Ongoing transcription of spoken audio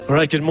All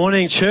right, good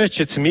morning,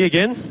 church. It's me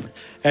again.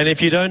 And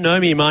if you don't know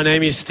me, my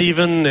name is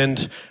Stephen,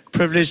 and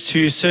privileged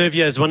to serve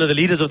you as one of the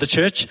leaders of the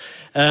church.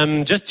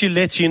 Just to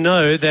let you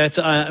know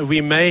that we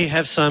may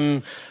have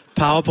some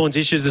PowerPoint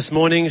issues this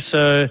morning,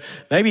 so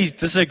maybe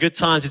this is a good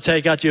time to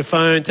take out your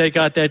phone, take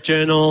out that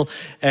journal,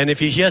 and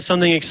if you hear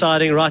something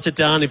exciting, write it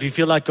down. If you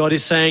feel like God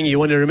is saying you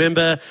want to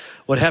remember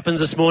what happens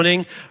this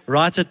morning,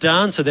 write it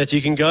down so that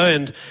you can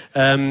go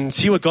and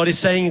see what God is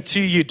saying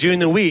to you during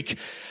the week.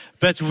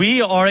 But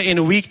we are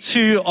in week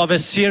 2 of a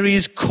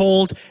series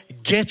called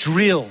Get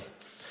Real.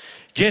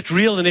 Get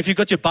Real. And if you've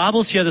got your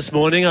Bibles here this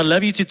morning, I'd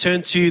love you to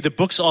turn to the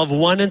books of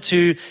 1 and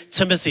 2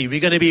 Timothy. We're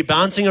going to be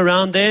bouncing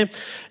around there.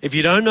 If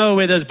you don't know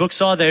where those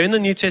books are, they're in the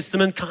New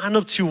Testament, kind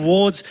of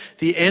towards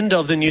the end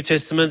of the New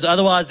Testament.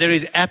 Otherwise, there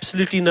is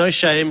absolutely no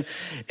shame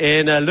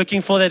in looking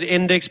for that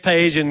index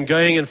page and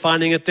going and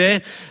finding it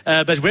there.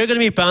 But we're going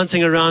to be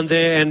bouncing around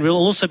there, and we'll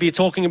also be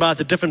talking about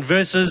the different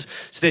verses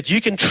so that you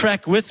can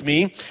track with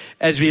me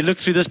as we look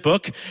through this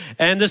book.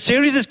 And the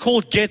series is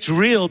called Get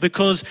Real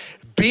because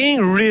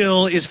being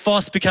real is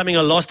fast becoming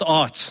a lost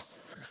art.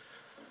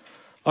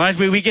 All right,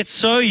 we get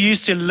so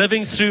used to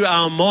living through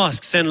our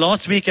masks. And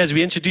last week, as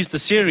we introduced the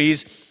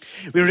series,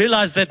 we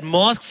realized that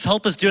masks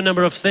help us do a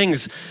number of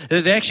things.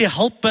 They actually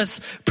help us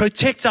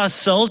protect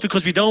ourselves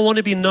because we don't want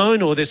to be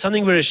known, or there's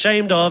something we're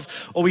ashamed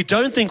of, or we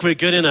don't think we're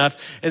good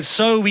enough. And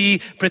so we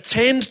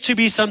pretend to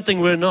be something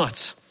we're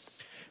not.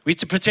 We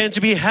pretend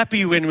to be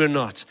happy when we're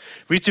not.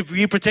 We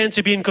pretend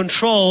to be in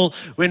control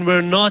when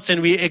we're not,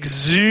 and we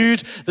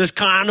exude this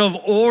kind of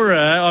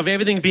aura of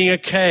everything being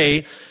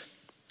okay.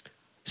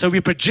 So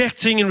we're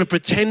projecting and we're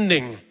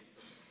pretending.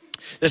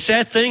 The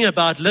sad thing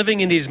about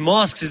living in these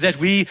masks is that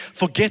we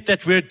forget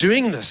that we're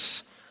doing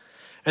this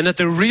and that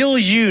the real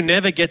you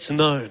never gets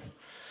known.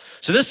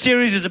 So this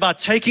series is about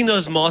taking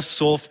those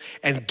masks off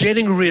and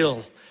getting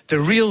real, the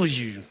real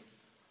you.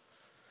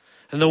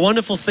 And the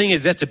wonderful thing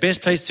is that's the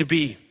best place to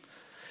be.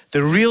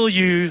 The real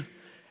you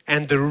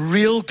and the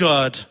real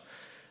God,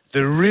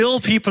 the real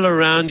people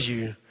around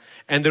you,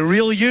 and the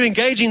real you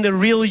engaging the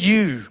real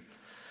you.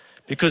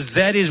 Because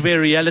that is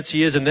where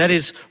reality is, and that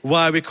is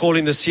why we're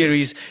calling the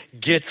series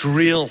Get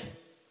Real.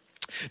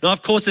 Now,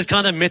 of course, there's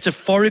kind of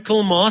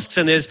metaphorical masks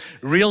and there's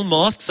real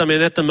masks. I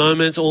mean, at the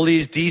moment, all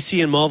these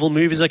DC and Marvel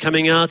movies are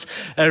coming out.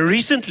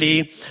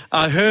 Recently,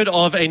 I heard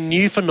of a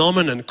new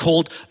phenomenon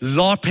called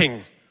LARPing.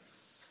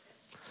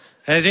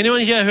 Has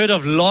anyone here heard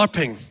of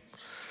LARPing?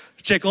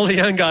 Check, all the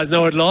young guys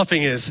know what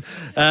LARPing is.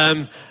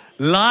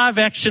 Live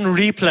action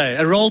replay,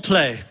 a role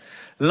play.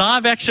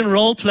 Live action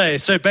role play.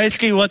 So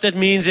basically what that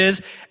means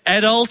is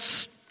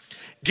adults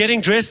getting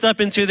dressed up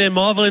into their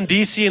Marvel and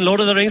DC and Lord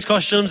of the Rings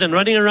costumes and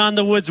running around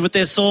the woods with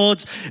their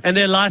swords and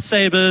their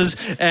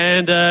lightsabers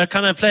and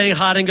kind of playing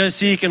hide and go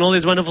seek and all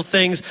these wonderful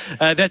things.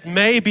 That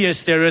may be a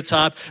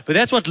stereotype, but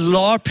that's what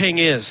LARPing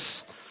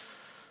is.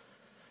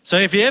 So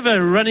if you're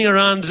ever running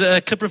around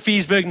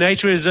Clipperfiesburg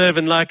Nature Reserve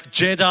and like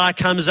Jedi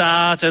comes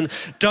out, and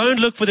don't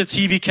look for the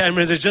TV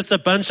cameras, it's just a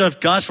bunch of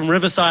guys from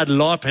Riverside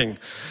LARPing,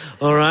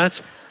 all right?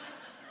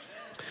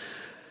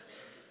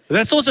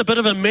 That's also a bit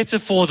of a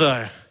metaphor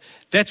though,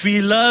 that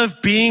we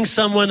love being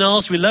someone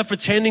else, we love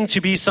pretending to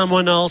be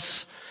someone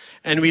else,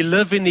 and we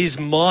live in these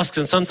masks,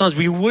 and sometimes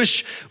we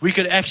wish we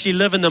could actually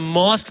live in the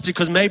masks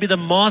because maybe the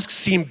masks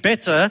seem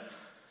better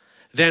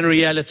than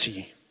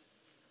reality.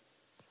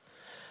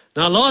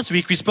 Now, last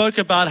week we spoke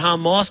about how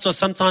masks are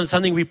sometimes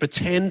something we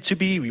pretend to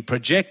be, we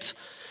project,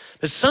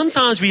 but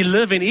sometimes we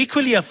live in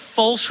equally a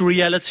false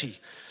reality.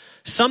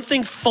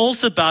 Something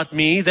false about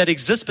me that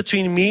exists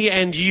between me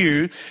and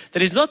you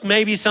that is not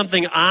maybe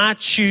something I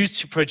choose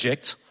to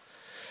project,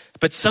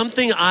 but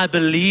something I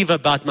believe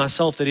about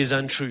myself that is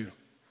untrue.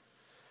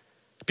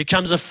 It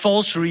becomes a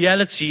false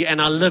reality,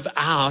 and I live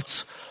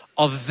out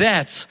of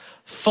that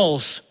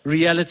false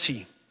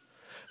reality.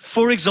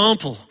 For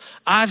example,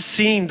 I've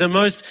seen the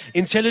most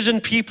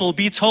intelligent people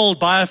be told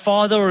by a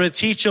father or a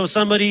teacher or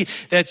somebody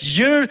that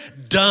you're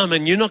dumb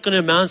and you're not going to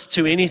amount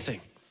to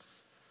anything.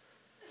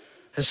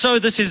 And so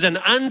this is an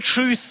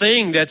untrue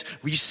thing that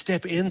we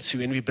step into,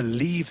 and we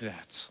believe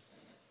that.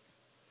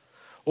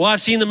 Or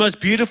I've seen the most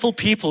beautiful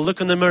people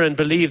look in the mirror and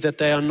believe that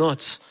they are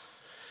not.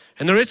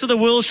 And the rest of the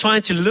world is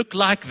trying to look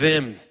like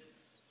them.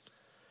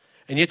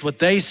 And yet what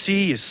they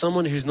see is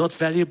someone who's not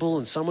valuable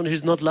and someone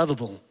who's not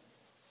lovable.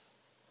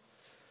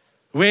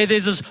 Where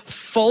there's this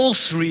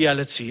false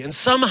reality, and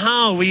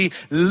somehow we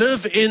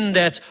live in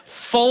that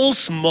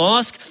false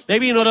mask,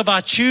 maybe not of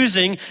our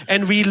choosing,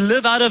 and we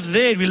live out of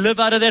there, we live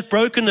out of that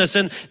brokenness,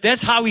 and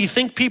that's how we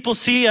think people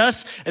see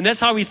us, and that's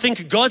how we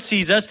think God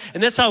sees us,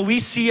 and that's how we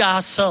see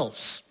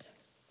ourselves.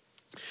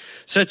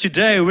 So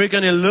today we're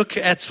going to look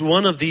at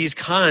one of these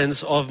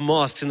kinds of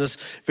masks in this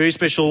very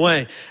special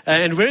way.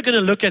 And we're going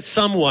to look at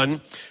someone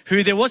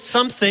who there was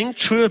something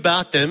true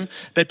about them,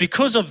 but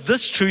because of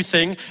this true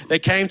thing, they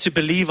came to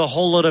believe a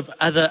whole lot of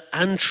other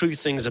untrue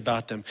things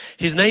about them.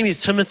 His name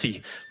is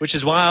Timothy, which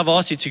is why I've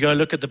asked you to go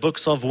look at the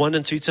books of 1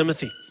 and 2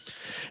 Timothy.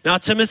 Now,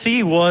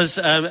 Timothy was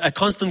a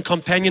constant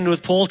companion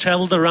with Paul,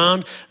 traveled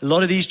around a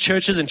lot of these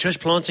churches and church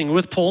planting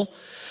with Paul.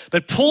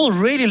 But Paul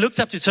really looked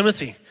up to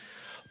Timothy.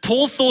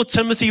 Paul thought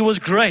Timothy was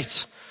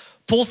great.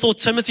 Paul thought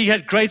Timothy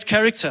had great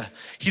character.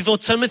 He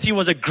thought Timothy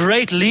was a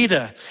great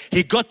leader.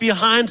 He got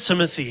behind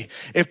Timothy.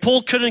 If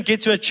Paul couldn't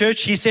get to a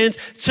church, he sent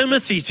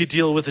Timothy to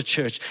deal with the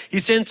church. He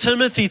sent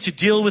Timothy to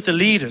deal with the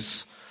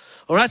leaders.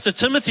 All right, so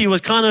Timothy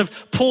was kind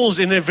of Paul's,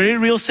 in a very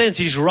real sense,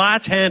 his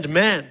right-hand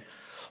man.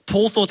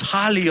 Paul thought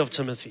highly of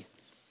Timothy.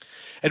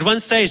 At one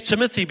stage,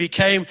 Timothy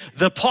became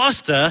the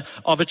pastor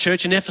of a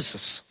church in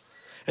Ephesus.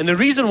 And the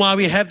reason why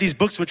we have these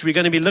books, which we're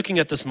going to be looking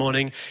at this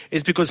morning,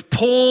 is because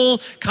Paul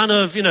kind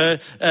of,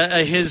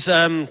 his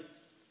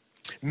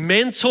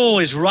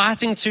mentor is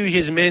writing to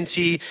his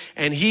mentee,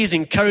 and he's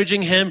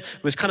encouraging him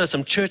with kind of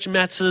some church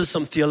matters,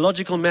 some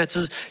theological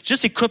matters,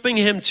 just equipping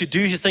him to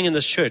do his thing in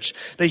this church.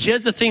 Now,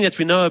 here's the thing that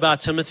we know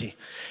about Timothy.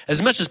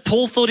 As much as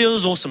Paul thought he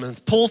was awesome,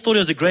 and Paul thought he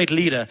was a great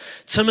leader,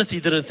 Timothy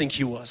didn't think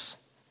he was.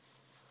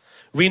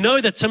 We know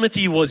that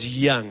Timothy was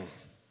young.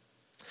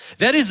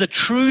 That is the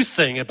true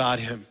thing about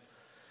him.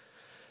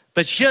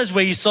 But here's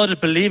where he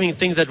started believing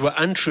things that were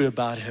untrue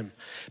about him.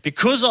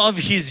 Because of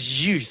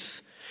his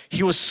youth,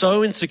 he was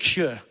so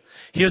insecure.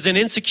 He was an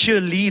insecure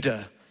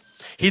leader.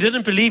 He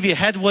didn't believe he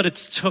had what it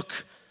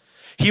took.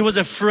 He was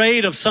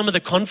afraid of some of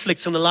the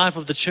conflicts in the life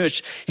of the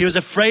church. He was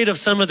afraid of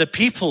some of the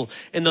people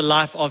in the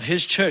life of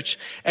his church.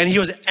 And he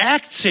was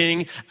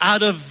acting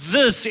out of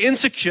this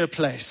insecure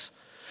place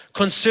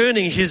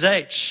concerning his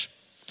age.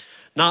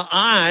 Now,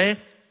 I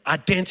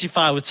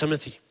identify with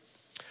Timothy.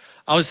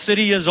 I was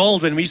 30 years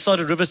old when we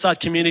started Riverside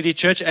Community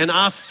Church, and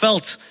I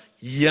felt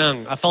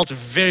young. I felt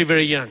very,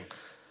 very young.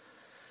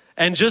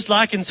 And just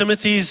like in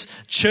Timothy's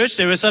church,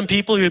 there were some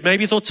people who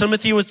maybe thought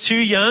Timothy was too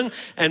young,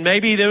 and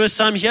maybe there were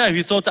some here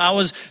who thought I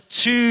was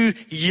too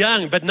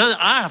young, but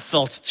I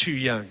felt too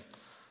young.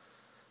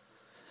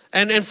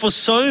 And for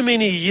so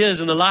many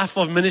years in the life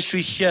of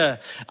ministry here,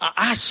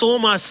 I saw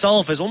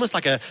myself as almost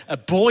like a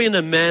boy in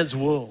a man's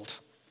world.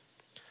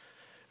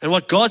 And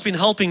what God's been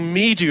helping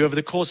me do over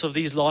the course of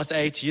these last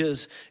 8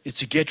 years is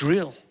to get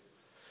real.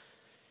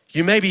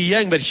 You may be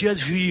young, but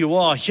here's who you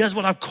are. Here's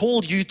what I've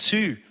called you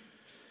to.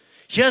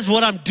 Here's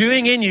what I'm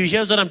doing in you.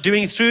 Here's what I'm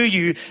doing through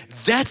you.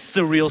 That's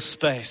the real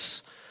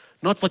space.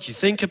 Not what you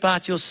think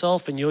about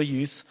yourself and your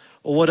youth,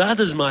 or what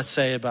others might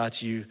say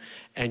about you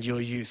and your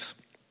youth.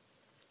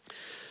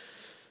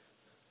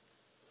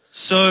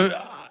 So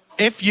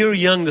if you're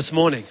young this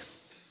morning,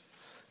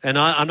 and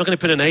I'm not going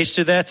to put an age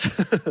to that,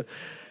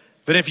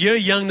 but if you're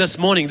young this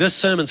morning, this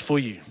sermon's for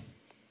you.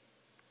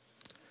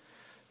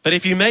 But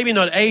if you're maybe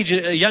not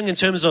young in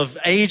terms of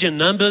age and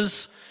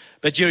numbers,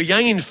 but you're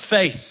young in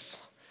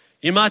faith,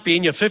 you might be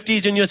in your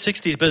 50s and your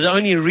 60s, but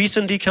only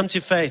recently come to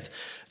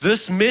faith,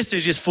 this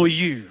message is for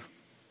you.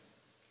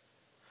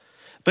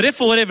 But if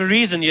for whatever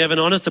reason you have an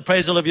honest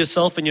appraisal of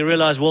yourself and you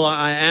realize, well,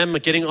 I am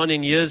getting on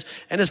in years,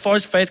 and as far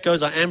as faith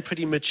goes, I am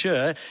pretty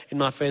mature in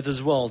my faith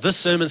as well, this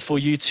sermon's for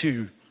you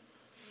too.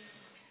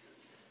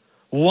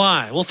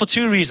 Why? Well, for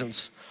two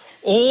reasons.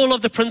 All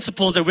of the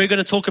principles that we're going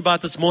to talk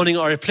about this morning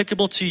are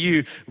applicable to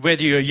you,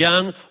 whether you're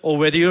young or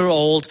whether you're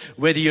old,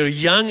 whether you're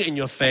young in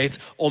your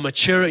faith or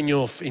mature in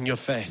your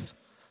faith.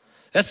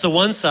 That's the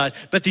one side.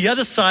 But the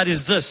other side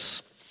is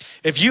this.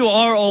 If you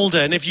are older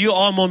and if you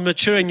are more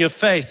mature in your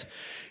faith,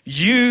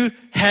 you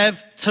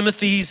have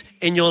Timothys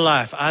in your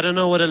life. I don't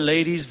know what a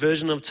lady's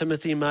version of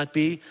Timothy might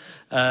be.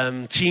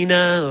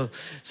 Tina.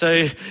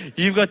 So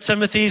you've got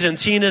Timothys and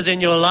Tinas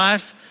in your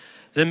life.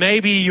 There may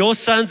be your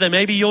sons, there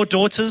may be your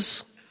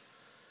daughters.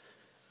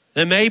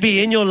 There may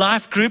be in your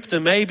life group, there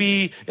may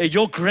be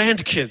your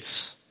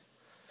grandkids.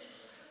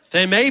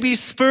 There may be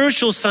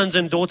spiritual sons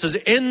and daughters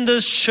in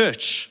this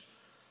church.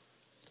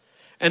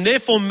 And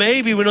therefore,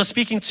 maybe we're not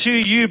speaking to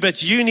you,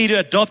 but you need to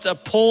adopt a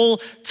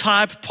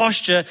Paul-type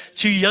posture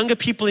to younger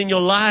people in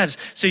your lives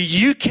so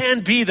you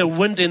can be the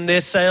wind in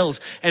their sails,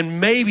 and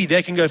maybe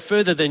they can go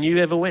further than you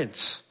ever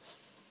went.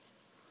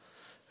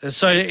 And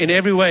so in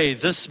every way,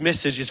 this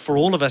message is for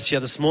all of us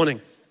here this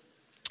morning.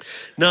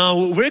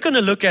 Now, we're going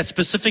to look at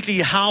specifically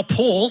how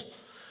Paul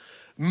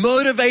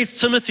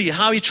motivates Timothy,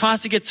 how he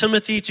tries to get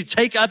Timothy to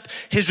take up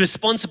his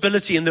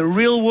responsibility in the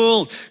real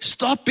world,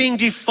 stop being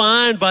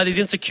defined by these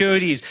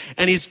insecurities,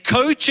 and he's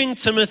coaching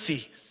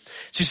Timothy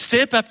to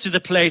step up to the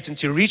plate and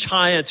to reach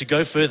higher and to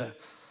go further.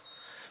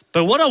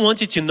 But what I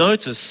want you to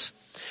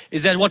notice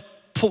is that what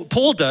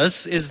Paul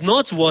does is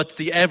not what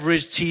the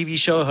average TV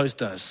show host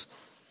does.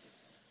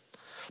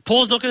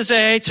 Paul's not going to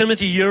say, hey,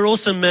 Timothy, you're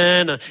awesome,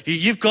 man.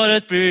 You've got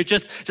it, bro.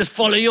 Just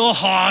follow your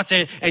heart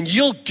and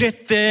you'll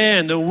get there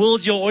and the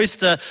world's your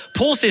oyster.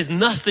 Paul says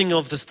nothing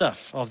of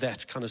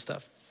that kind of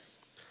stuff.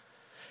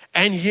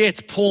 And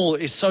yet Paul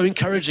is so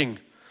encouraging.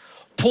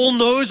 Paul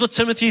knows what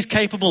Timothy is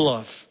capable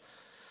of.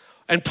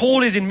 And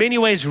Paul is in many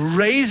ways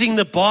raising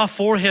the bar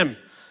for him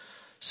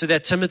so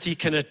that Timothy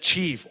can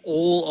achieve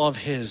all of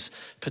his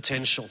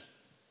potential.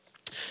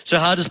 So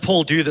how does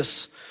Paul do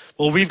this?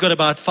 Well, we've got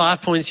about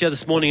 5 points here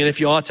this morning, and if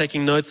you are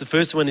taking notes, the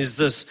first one is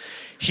this.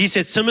 He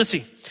says,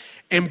 Timothy,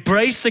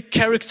 embrace the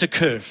character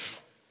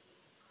curve.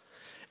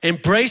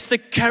 Embrace the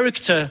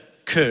character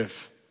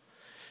curve.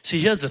 See,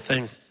 here's the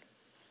thing.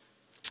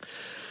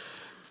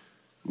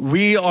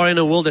 we are in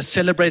a world that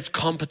celebrates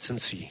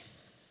competency.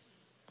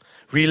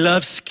 We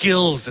love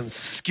skills and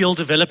skill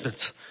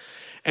development.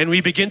 And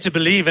we begin to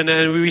believe, and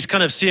we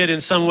kind of see it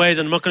in some ways,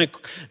 and I'm not going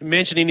to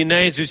mention any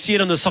names, we see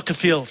it on the soccer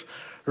field,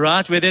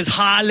 right? Where there's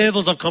high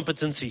levels of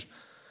competency.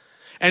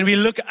 And we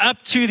look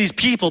up to these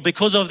people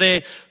because of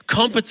their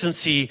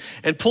competency.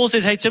 And Paul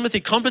says, hey,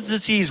 Timothy,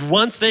 competency is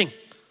one thing.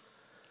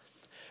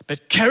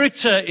 But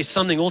character is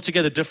something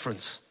altogether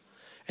different.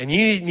 And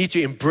you need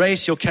to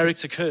embrace your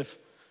character curve.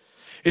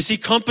 You see,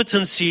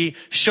 competency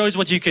shows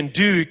what you can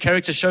do.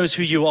 Character shows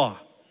who you are.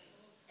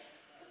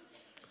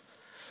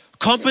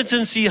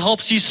 Competency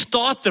helps you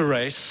start the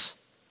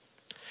race.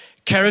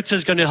 Character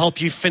is going to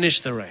help you finish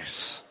the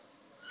race.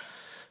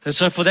 And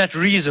so for that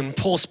reason,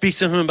 Paul speaks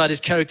to him about his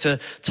character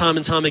time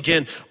and time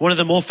again. One of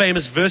the more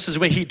famous verses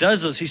where he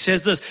does this, he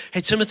says this,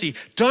 hey Timothy,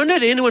 don't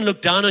let anyone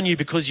look down on you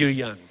because you're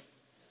young.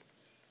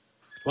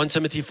 1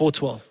 Timothy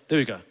 4:12. There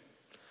we go.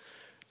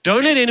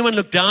 Don't let anyone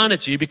look down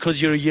at you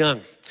because you're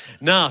young.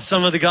 Now,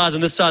 some of the guys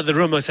on this side of the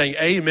room are saying,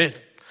 amen.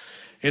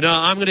 You know,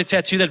 I'm going to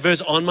tattoo that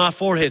verse on my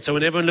forehead. So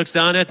when everyone looks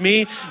down at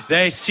me,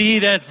 they see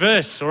that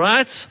verse, all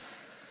right?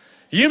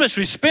 You must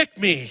respect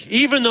me,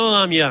 even though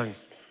I'm young.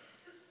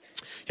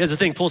 Here's the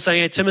thing. Paul's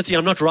saying, hey, Timothy,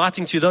 I'm not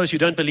writing to those who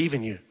don't believe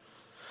in you.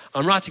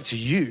 I'm writing to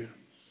you.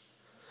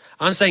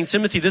 I'm saying,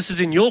 Timothy, this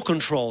is in your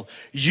control.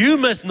 You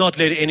must not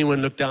let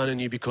anyone look down on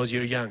you because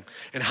you're young.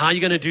 And how are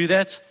you going to do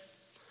that?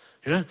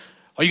 You know,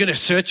 are you going to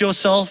assert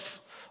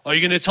yourself? Are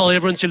you going to tell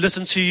everyone to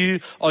listen to you?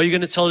 Are you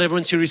going to tell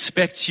everyone to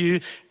respect you?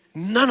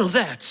 None of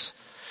that.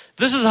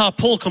 This is how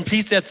Paul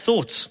completes that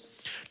thought.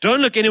 Don't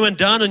look anyone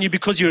down on you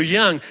because you're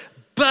young,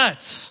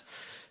 but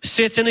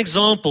set an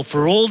example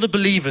for all the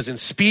believers in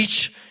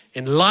speech,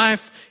 in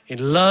life,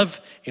 in love,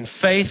 in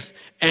faith,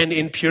 and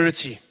in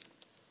purity.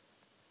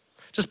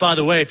 Just by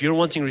the way, if you're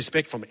wanting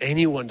respect from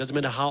anyone, doesn't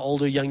matter how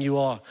old or young you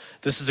are,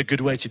 this is a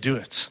good way to do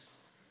it.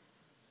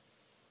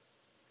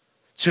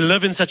 To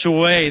live in such a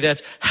way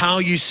that how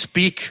you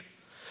speak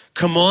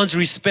commands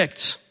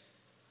respect.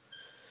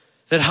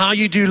 That how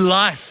you do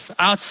life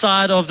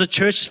outside of the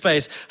church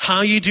space,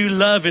 how you do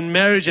love in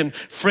marriage and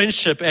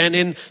friendship and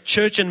in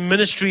church and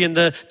ministry and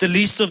the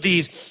least of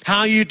these,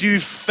 how you do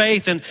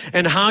faith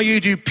and how you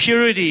do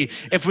purity.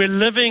 If we're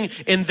living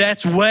in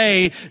that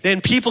way,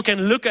 then people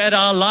can look at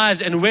our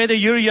lives, and whether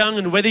you're young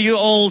and whether you're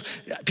old,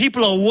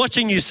 people are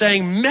watching you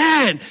saying,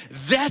 man,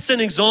 that's an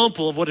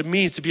example of what it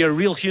means to be a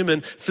real human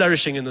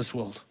flourishing in this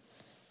world.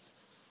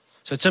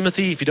 So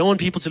Timothy, if you don't want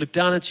people to look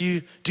down at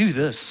you, do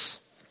this.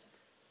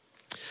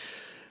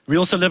 We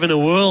also live in a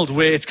world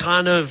where it's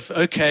kind of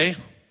okay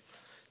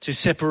to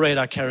separate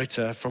our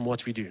character from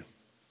what we do.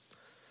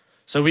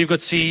 So we've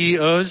got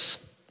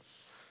CEOs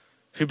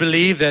who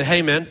believe that,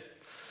 hey man,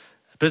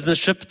 business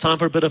trip, time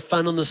for a bit of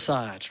fun on the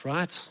side,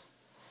 right?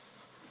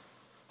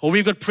 Or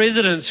we've got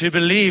presidents who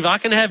believe I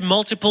can have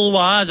multiple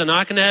wives and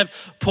I can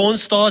have porn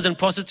stars and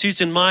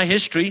prostitutes in my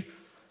history.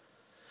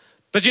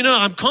 But you know,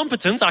 I'm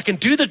competent, I can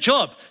do the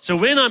job. So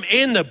when I'm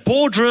in the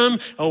boardroom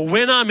or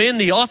when I'm in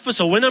the office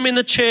or when I'm in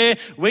the chair,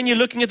 when you're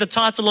looking at the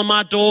title on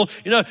my door,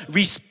 you know,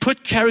 we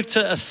put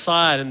character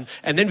aside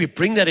and then we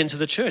bring that into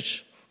the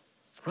church,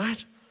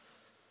 right?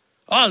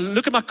 Oh,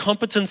 look at my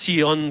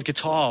competency on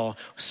guitar,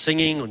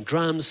 singing, on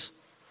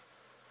drums.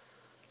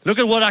 Look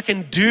at what I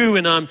can do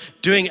when I'm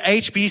doing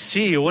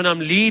HBC or when I'm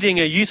leading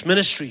a youth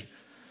ministry,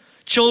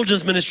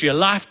 children's ministry, a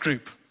life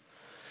group.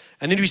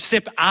 And then we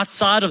step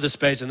outside of the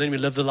space and then we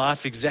live the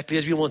life exactly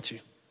as we want to.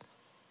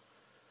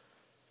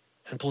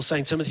 And Paul's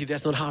saying, Timothy,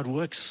 that's not how it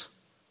works.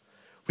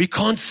 We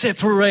can't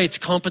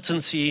separate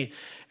competency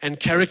and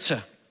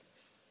character.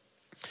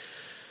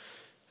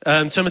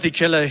 Timothy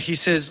Keller, he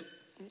says,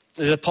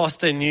 he's a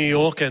pastor in New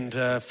York and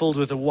filled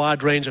with a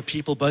wide range of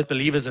people, both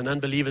believers and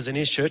unbelievers in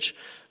his church.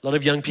 A lot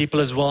of young people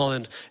as well.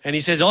 And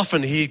he says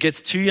often he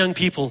gets two young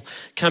people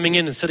coming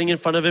in and sitting in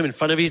front of him, in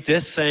front of his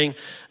desk saying,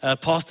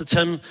 Pastor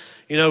Tim,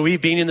 you know,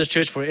 we've been in this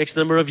church for X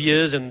number of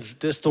years and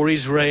the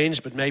stories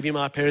range, but maybe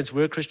my parents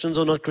were Christians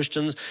or not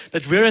Christians.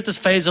 But we're at this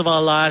phase of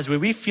our lives where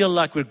we feel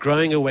like we're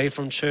growing away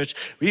from church.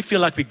 We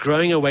feel like we're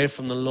growing away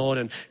from the Lord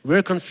and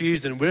we're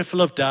confused and we're full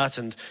of doubt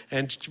and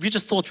we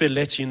just thought we'd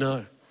let you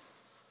know.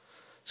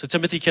 So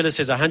Timothy Keller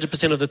says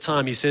 100% of the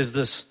time he says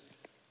this,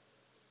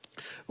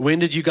 when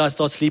did you guys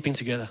start sleeping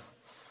together?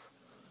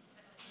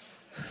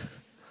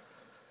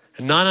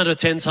 And 9 out of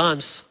 10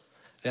 times,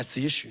 that's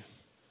the issue.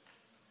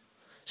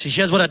 See,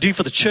 here's what I do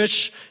for the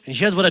church, and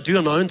here's what I do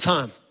on my own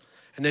time.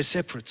 And they're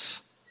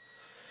separate.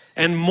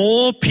 And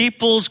more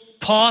people's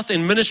path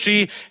in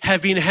ministry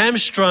have been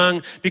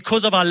hamstrung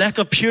because of our lack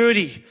of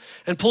purity.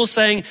 And Paul's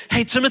saying,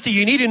 hey, Timothy,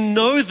 you need to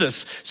know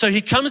this. So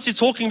he comes to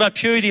talking about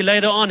purity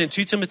later on in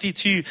 2 Timothy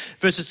 2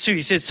 verses 2.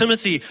 He says,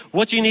 Timothy,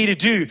 what you need to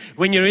do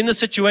when you're in the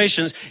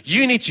situations,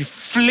 you need to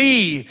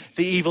flee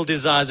the evil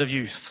desires of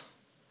youth.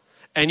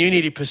 And you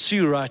need to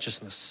pursue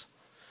righteousness.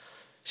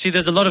 See,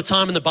 there's a lot of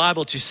time in the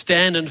Bible to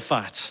stand and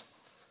fight.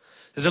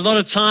 There's a lot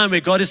of time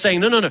where God is saying,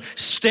 no,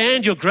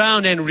 stand your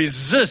ground and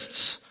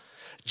resist,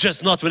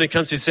 just not when it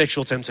comes to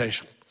sexual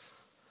temptation.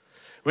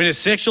 When it's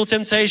sexual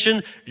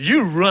temptation,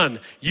 you run.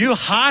 You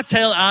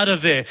hightail out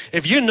of there.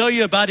 If you know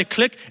you're about to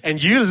click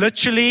and you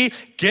literally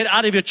get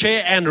out of your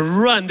chair and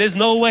run, there's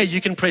no way you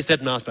can press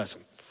that mouse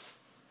button.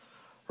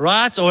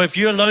 Right? Or if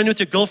you're alone with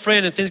your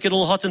girlfriend and things get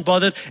all hot and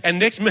bothered, and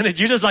next minute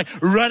you just like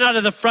run out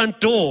of the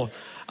front door,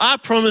 I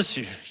promise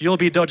you, you'll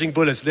be dodging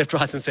bullets left,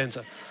 right, and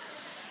center.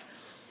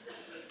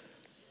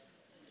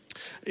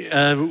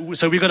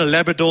 So we've got a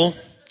Labrador.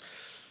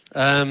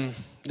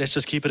 Let's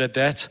just keep it at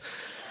that.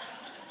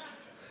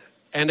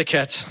 And a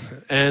cat.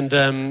 And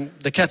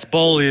the cat's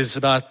bowl is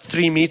about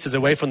 3 meters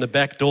away from the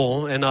back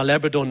door. And our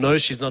Labrador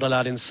knows she's not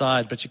allowed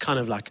inside, but she kind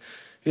of like,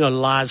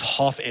 lies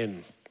half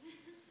in.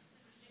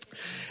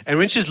 And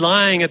when she's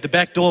lying at the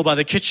back door by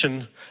the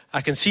kitchen,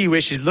 I can see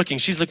where she's looking.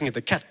 She's looking at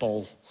the cat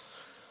bowl.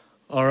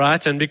 All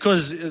right. And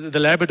because the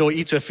Labrador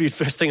eats her food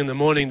first thing in the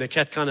morning, the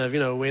cat kind of,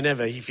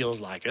 whenever he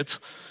feels like it,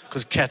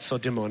 because cats are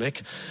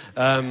demonic.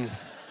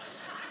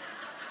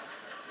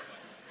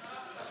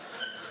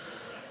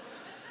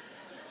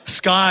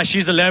 Sky,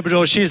 she's the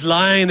Labrador, she's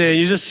lying there.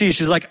 You just see,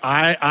 she's like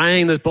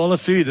eyeing this bowl of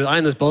food, and I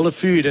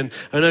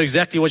know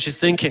exactly what she's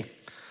thinking.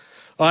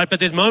 All right, but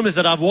there's moments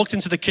that I've walked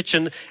into the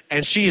kitchen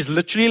and she is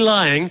literally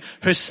lying.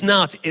 Her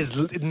snout is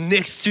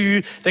next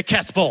to the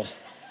cat's bowl.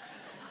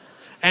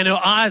 And her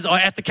eyes are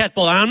at the cat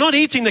bowl. And I'm not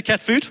eating the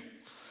cat food.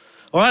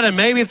 All right, and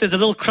maybe if there's a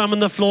little crumb on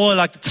the floor,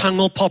 like the tongue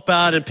will pop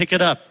out and pick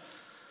it up.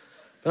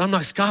 But I'm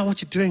like, Sky,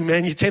 what you doing,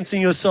 man? You're tempting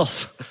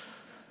yourself.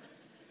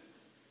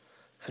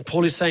 And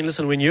Paul is saying,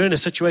 listen, when you're in a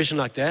situation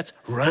like that,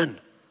 run.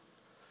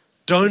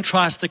 Don't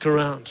try to stick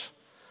around.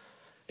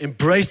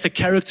 Embrace the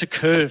character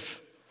curve.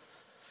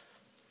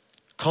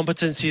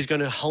 Competency is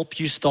going to help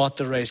you start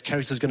the race.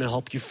 Character is going to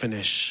help you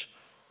finish.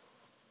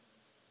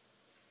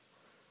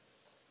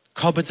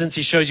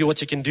 Competency shows you what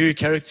you can do.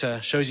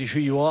 Character shows you who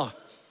you are.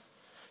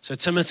 So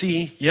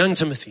Timothy, young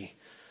Timothy,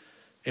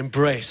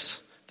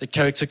 embrace the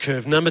character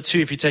curve. Number 2,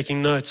 if you're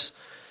taking notes,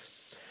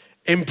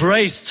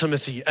 embrace,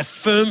 Timothy, a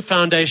firm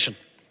foundation.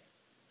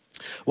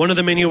 One of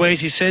the many ways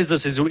he says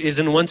this is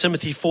in 1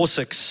 Timothy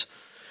 4:6.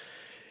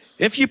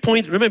 If you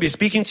point, remember he's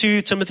speaking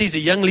to Timothy, he's a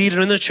young leader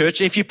in the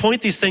church. If you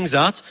point these things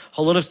out, a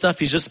whole lot of stuff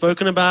he's just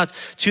spoken about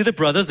to the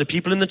brothers, the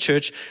people in the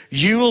church,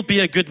 you will be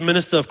a good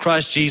minister of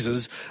Christ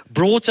Jesus,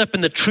 brought up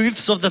in the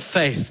truths of the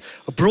faith,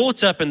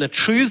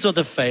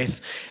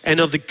 and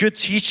of the good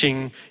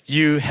teaching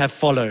you have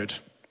followed.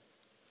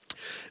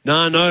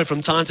 Now I know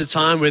from time to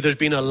time, whether it's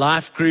been a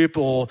life group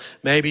or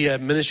maybe a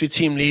ministry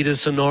team leader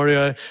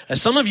scenario,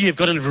 some of you have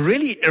gotten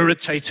really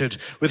irritated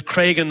with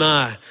Craig and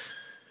I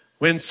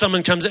when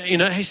someone comes,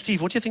 hey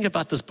Steve, what do you think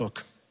about this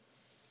book?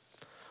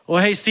 Or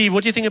hey Steve,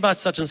 what do you think about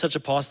such and such a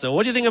pastor? Or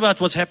what do you think about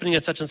what's happening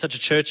at such and such a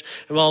church?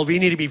 Well, we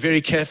need to be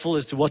very careful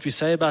as to what we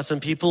say about some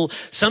people.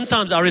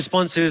 Sometimes our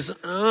response is,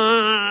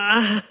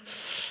 I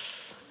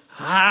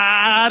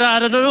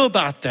don't know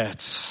about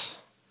that.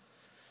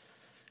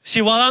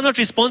 See, while I'm not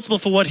responsible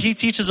for what he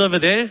teaches over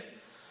there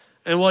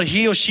and what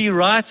he or she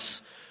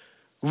writes,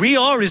 we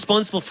are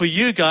responsible for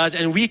you guys,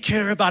 and we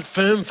care about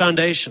firm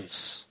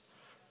foundations.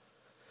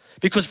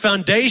 Because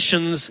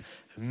foundations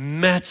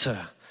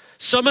matter.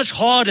 So much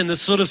hard in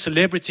this sort of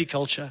celebrity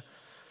culture,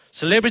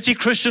 celebrity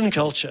Christian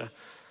culture.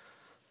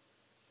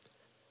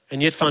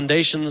 And yet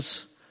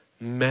foundations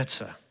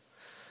matter.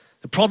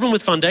 The problem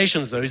with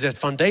foundations, though, is that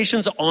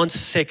foundations aren't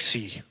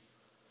sexy.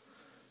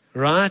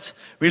 Right?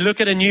 We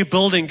look at a new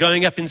building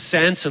going up in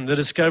Sanson, the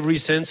Discovery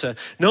Center.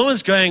 No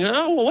one's going,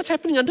 oh, well, what's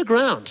happening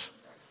underground?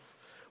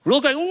 We're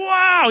all going,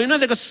 wow, they've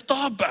got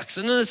Starbucks.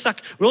 And it's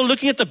like, we're all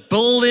looking at the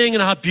building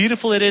and how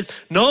beautiful it is.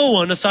 No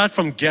one, aside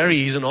from Gary,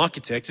 he's an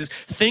architect, is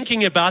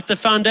thinking about the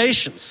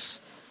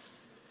foundations.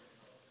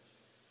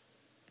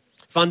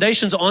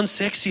 Foundations aren't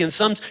sexy. And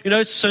some,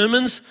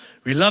 sermons,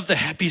 we love the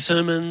happy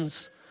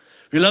sermons.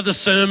 We love the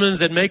sermons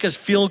that make us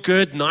feel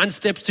good, 9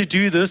 steps to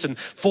do this and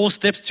 4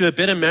 steps to a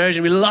better marriage.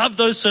 And we love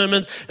those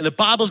sermons. And the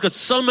Bible's got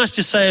so much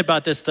to say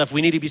about this stuff.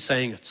 We need to be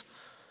saying it.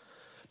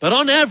 But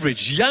on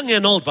average, young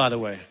and old, by the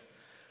way,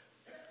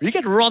 we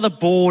get rather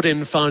bored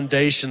in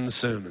foundation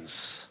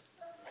sermons.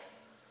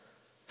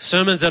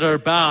 Sermons that are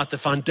about the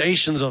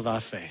foundations of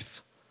our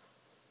faith.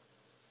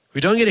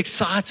 We don't get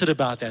excited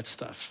about that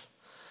stuff.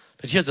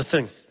 But here's the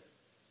thing.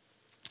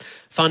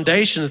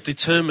 Foundations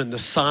determine the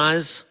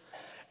size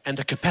and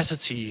the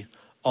capacity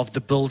of the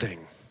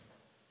building.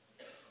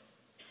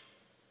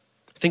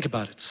 Think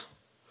about it.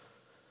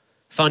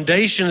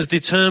 Foundations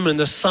determine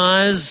the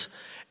size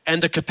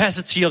and the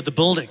capacity of the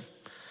building.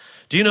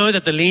 Do you know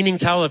that the Leaning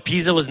Tower of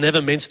Pisa was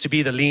never meant to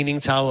be the Leaning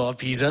Tower of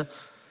Pisa?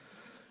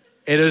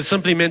 It is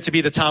simply meant to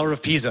be the Tower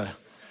of Pisa.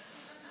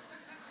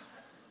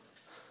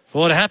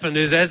 What happened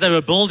is, as they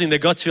were building, they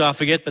got to, I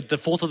forget, but the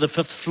 4th or the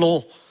 5th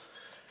floor.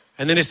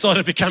 And then it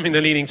started becoming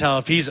the Leaning Tower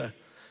of Pisa.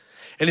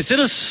 And instead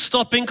of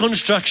stopping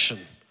construction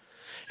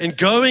and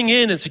going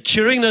in and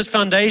securing those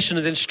foundations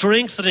and then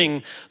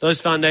strengthening those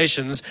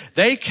foundations,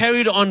 they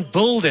carried on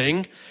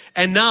building.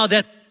 And now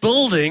that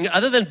building,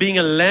 other than being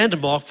a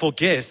landmark for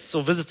guests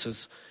or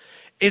visitors,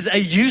 is a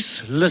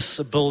useless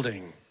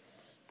building.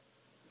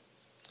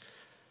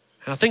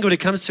 And I think when it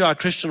comes to our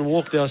Christian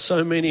walk, there are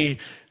so many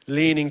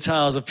leaning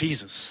towers of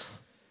Pieces.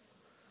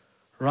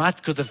 Right?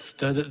 Because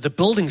the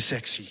building's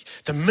sexy.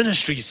 The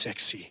ministry is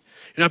sexy.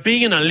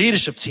 Being in a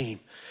leadership team.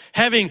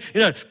 Having,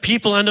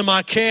 people under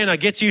my care, and I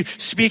get to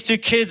speak to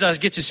kids, I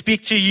get to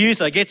speak to youth,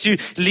 I get to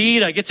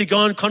lead, I get to go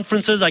on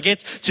conferences, I get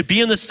to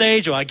be on the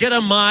stage, or I get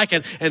a mic,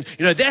 and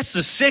that's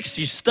the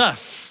sexy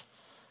stuff.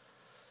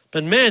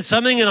 But man,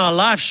 something in our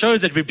life shows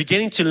that we're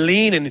beginning to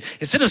lean, and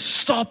instead of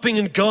stopping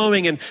and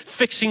going and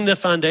fixing the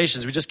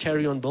foundations, we just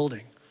carry on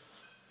building.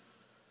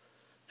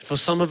 For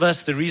some of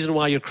us, the reason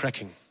why you're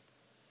cracking,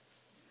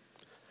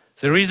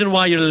 the reason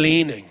why you're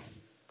leaning,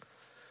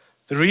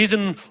 the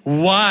reason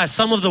why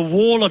some of the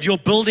wall of your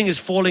building is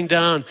falling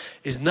down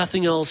is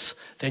nothing else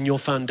than your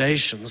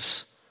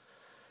foundations.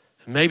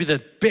 And maybe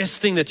the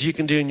best thing that you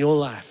can do in your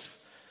life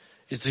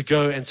is to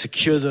go and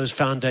secure those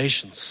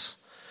foundations.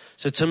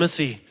 So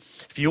Timothy,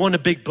 if you want a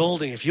big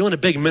building, if you want a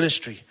big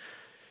ministry,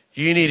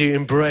 you need to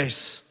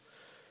embrace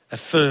a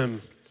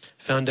firm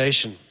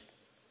foundation.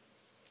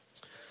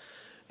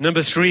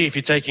 Number 3, if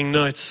you're taking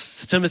notes,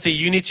 so Timothy,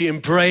 you need to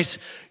embrace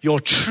your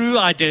true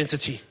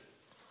identity.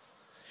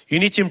 You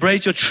need to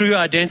embrace your true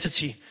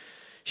identity.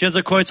 Here's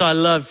a quote I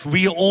love.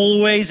 We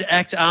always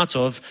act out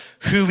of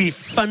who we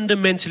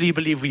fundamentally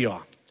believe we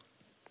are.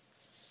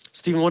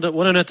 Stephen, what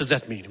on earth does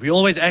that mean? We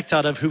always act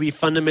out of who we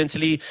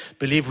fundamentally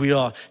believe we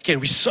are. Again,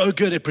 we're so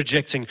good at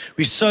projecting.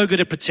 We're so good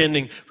at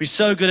pretending. We're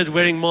so good at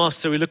wearing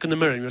masks, so we look in the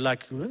mirror and we're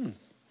like,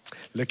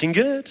 looking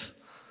good.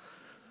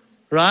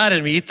 Right?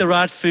 And we eat the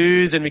right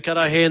foods and we cut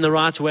our hair in the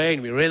right way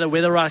and we wear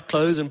the right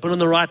clothes and put on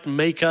the right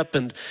makeup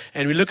and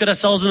we look at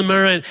ourselves in the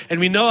mirror and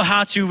we know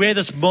how to wear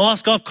this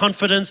mask of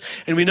confidence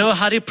and we know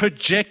how to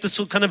project this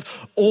kind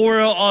of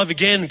aura of,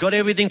 again, got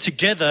everything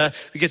together.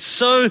 We get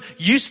so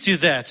used to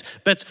that.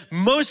 But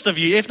most of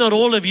you, if not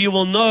all of you,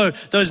 will know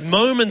those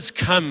moments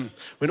come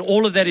when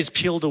all of that is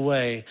peeled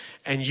away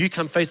and you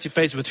come face to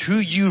face with who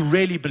you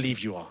really believe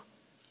you are.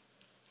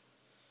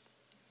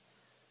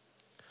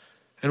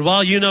 And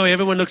while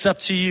everyone looks up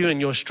to you and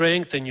your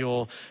strength and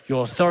your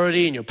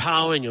authority and your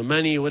power and your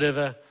money or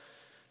whatever,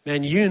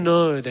 man, you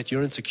know that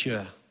you're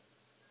insecure.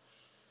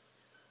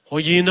 Or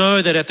you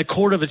know that at the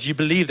core of it, you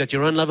believe that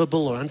you're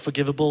unlovable or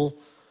unforgivable.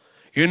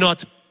 You're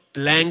not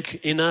blank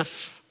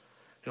enough.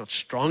 You're not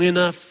strong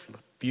enough. You're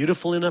not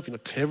beautiful enough. You're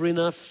not clever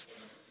enough.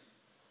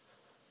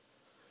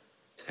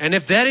 And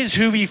if that is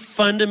who we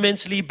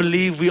fundamentally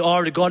believe we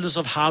are, regardless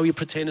of how we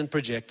pretend and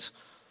project,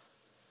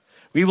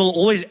 we will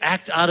always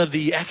act out of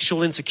the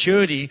actual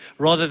insecurity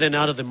rather than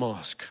out of the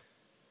mask.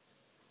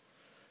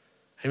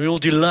 And we will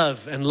do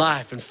love and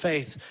life and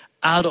faith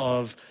out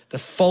of the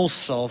false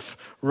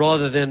self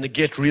rather than the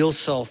get real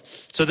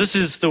self. So this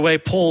is the way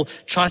Paul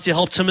tries to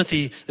help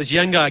Timothy, this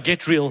young guy,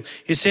 get real.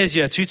 He says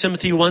here, 2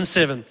 Timothy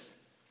 1:7,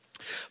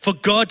 for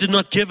God did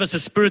not give us a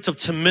spirit of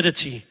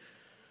timidity.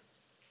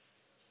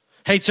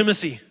 Hey,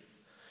 Timothy,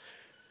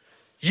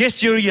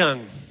 yes, you're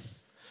young.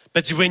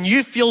 But when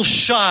you feel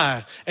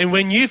shy and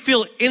when you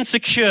feel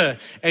insecure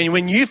and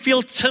when you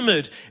feel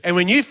timid and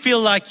when you feel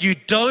like you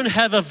don't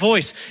have a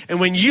voice and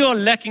when you are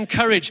lacking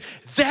courage,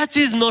 that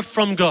is not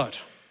from God.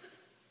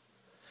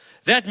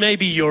 That may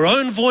be your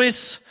own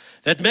voice.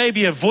 That may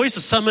be a voice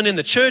of someone in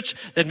the church.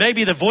 That may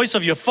be the voice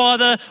of your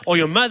father or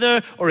your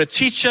mother or a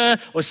teacher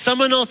or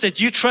someone else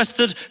that you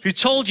trusted who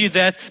told you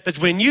that. But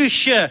when you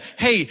hear,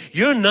 hey,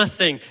 you're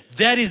nothing,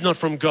 that is not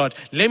from God.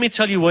 Let me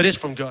tell you what is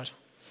from God.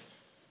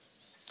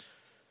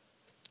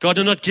 God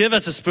did not give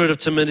us a spirit of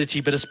timidity,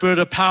 but a spirit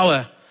of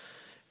power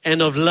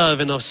and of love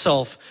and of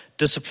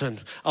self-discipline.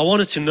 I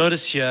wanted to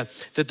notice here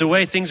that the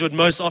way things would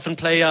most often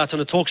play out on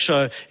a talk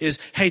show is,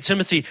 hey,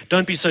 Timothy,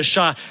 don't be so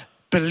shy.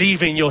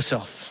 Believe in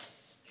yourself.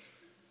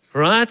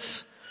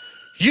 Right?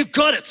 You've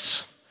got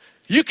it.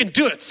 You can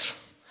do it.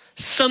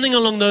 Something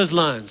along those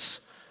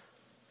lines.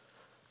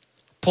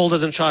 Paul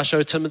doesn't try to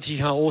show Timothy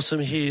how awesome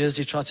he is.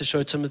 He tries to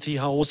show Timothy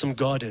how awesome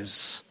God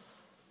is.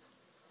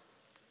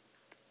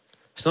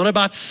 It's not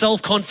about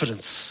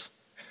self-confidence.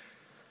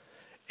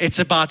 It's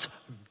about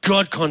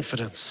God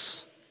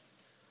confidence.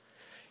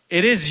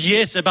 It is,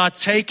 yes, about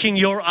taking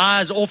your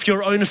eyes off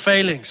your own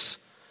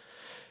failings.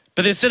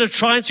 But instead of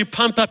trying to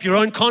pump up your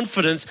own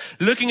confidence,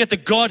 looking at the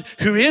God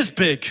who is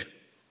big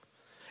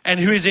and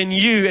who is in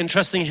you and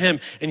trusting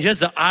Him. And here's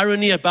the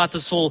irony about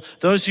this all.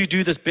 Those who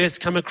do this best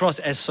come across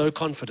as so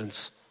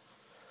confident.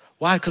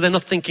 Why? Because they're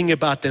not thinking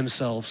about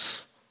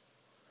themselves.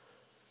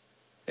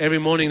 Every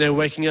morning they're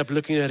waking up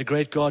looking at a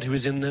great God who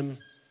is in them.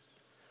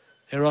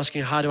 They're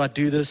asking, how do I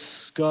do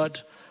this, God?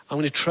 I'm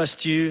going to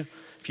trust you.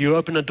 If you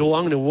open a door,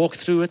 I'm going to walk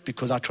through it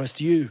because I trust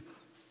you.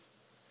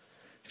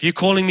 If you're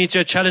calling me to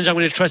a challenge, I'm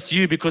going to trust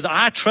you because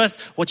I trust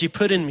what you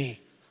put in me.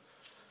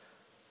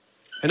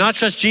 And I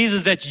trust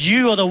Jesus that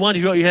you are the one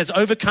who has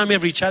overcome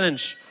every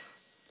challenge.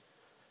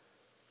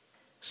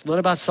 It's not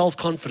about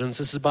self-confidence.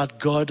 This is about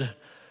God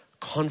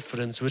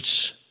confidence,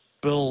 which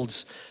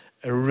builds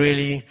a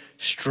really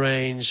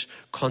strange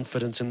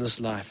confidence in this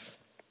life.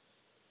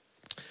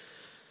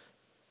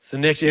 The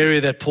next area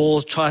that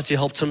Paul tries to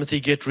help Timothy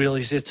get real,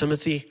 he says,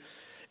 Timothy,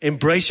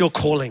 embrace your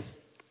calling.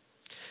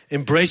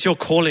 Embrace your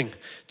calling.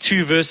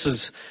 2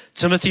 verses.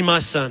 Timothy, my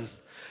son,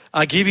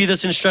 I give you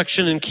this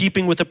instruction in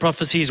keeping with the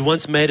prophecies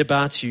once made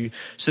about you,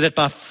 so that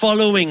by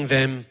following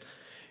them,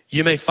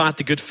 you may fight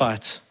the good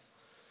fight.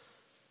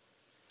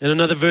 In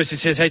another verse, he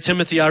says, hey,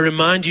 Timothy, I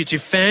remind you to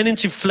fan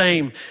into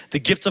flame the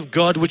gift of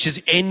God which is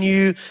in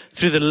you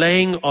through the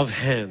laying of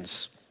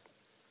hands.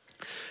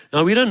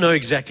 Now, we don't know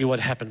exactly what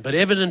happened, but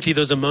evidently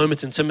there was a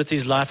moment in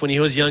Timothy's life when he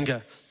was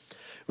younger,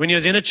 when he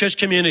was in a church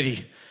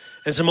community,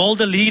 and some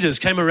older leaders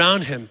came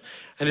around him,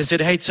 and they said,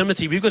 hey,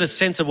 Timothy, we've got a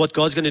sense of what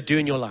God's going to do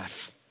in your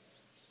life.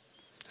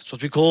 That's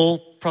what we call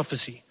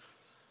prophecy.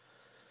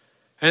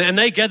 And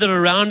they gathered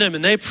around him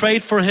and they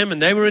prayed for him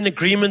and they were in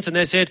agreement and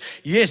they said,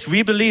 yes,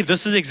 we believe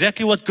this is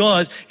exactly what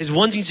God is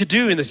wanting to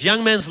do in this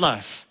young man's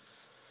life.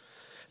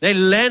 They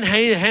laid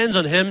hands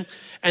on him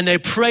and they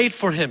prayed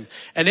for him.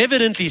 And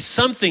evidently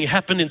something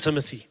happened in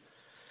Timothy.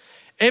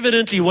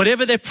 Evidently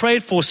whatever they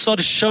prayed for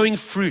started showing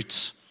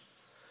fruit.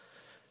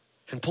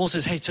 And Paul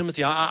says, hey,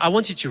 Timothy, I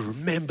want you to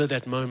remember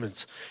that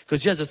moment.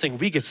 Because here's the thing,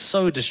 we get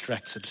so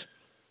distracted.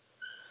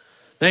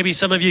 Maybe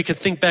some of you could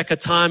think back a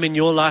time in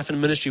your life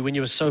and ministry when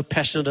you were so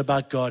passionate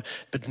about God,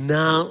 but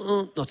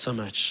now, not so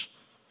much.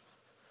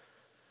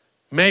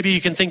 Maybe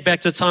you can think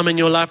back to a time in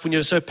your life when you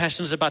were so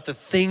passionate about the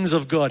things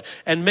of God.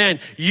 And man,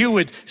 you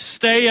would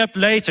stay up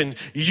late and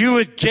you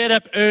would get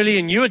up early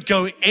and you would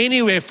go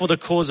anywhere for the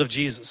cause of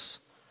Jesus.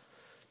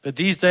 But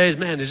these days,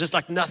 man, there's just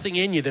like nothing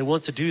in you that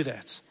wants to do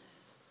that.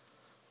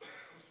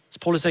 So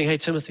Paul is saying, hey,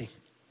 Timothy,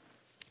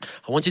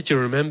 I want you to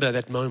remember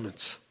that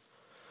moment.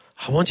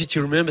 I want you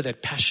to remember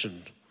that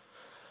passion.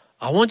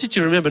 I want you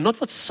to remember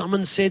not what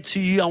someone said to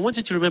you. I want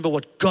you to remember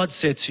what God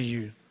said to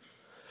you.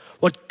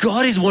 What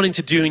God is wanting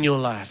to do in your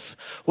life.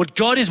 What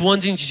God is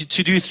wanting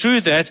to do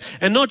through that.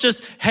 And not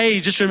just,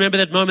 hey, just remember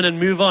that moment and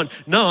move on.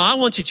 No, I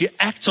want you to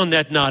act on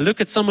that now. Look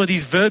at some of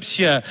these verbs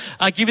here.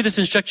 I give you this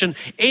instruction,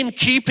 in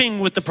keeping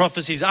with the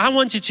prophecies. I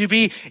want you to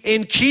be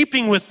in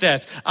keeping with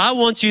that. I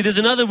want you, there's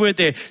another word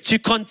there, to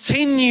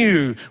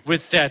continue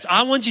with that.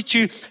 I want you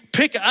to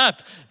pick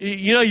up,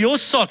 your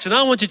socks, and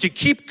I want you to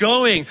keep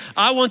going.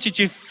 I want you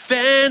to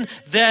fan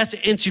that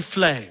into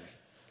flame.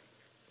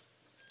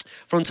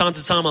 From time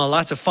to time, I'll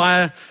light a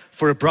fire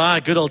for a braai,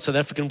 a good old South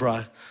African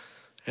braai.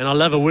 And I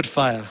love a wood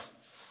fire.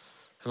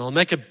 And I'll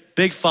make a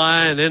big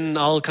fire and then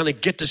I'll kind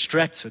of get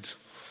distracted.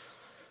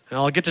 And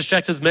I'll get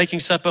distracted with making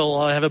supper,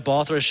 or I'll have a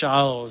bath or a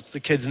shower, or the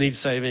kids need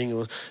saving,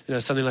 or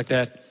something like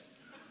that.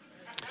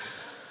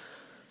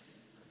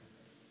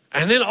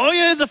 And then,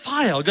 the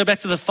fire. I'll go back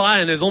to the fire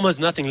and there's almost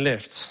nothing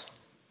left.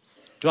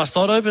 Do I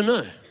start over?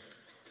 No.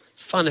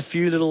 Just find a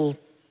few little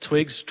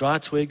twigs, dry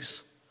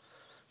twigs.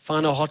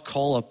 Find a hot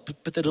coal, or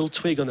put that little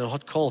twig on that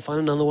hot coal.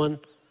 Find another one.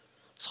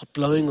 Start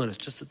blowing on it,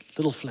 just a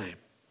little flame.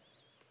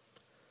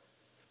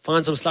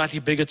 Find some slightly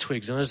bigger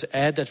twigs and I just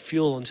add that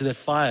fuel onto that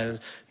fire.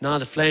 Now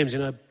the flames,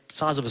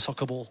 size of a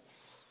soccer ball.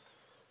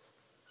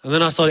 And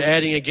then I started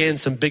adding again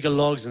some bigger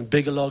logs and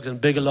bigger logs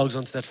and bigger logs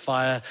onto that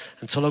fire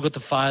until I got the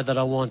fire that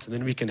I want, and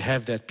then we can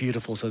have that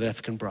beautiful South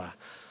African braai.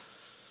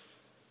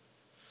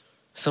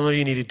 Some of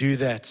you need to do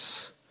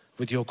that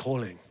with your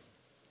calling.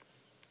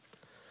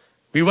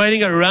 We're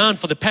waiting around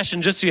for the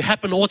passion just to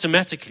happen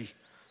automatically.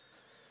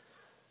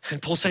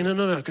 And Paul's saying,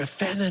 no, go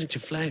fan that into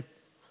flame.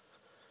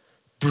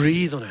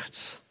 Breathe on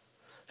it.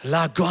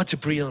 Allow God to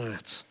breathe on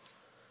it.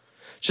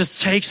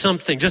 Just take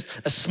something, just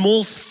a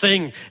small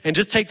thing, and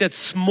just take that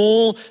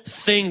small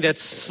thing, that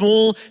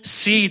small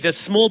seed, that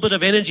small bit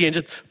of energy, and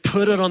just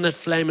put it on that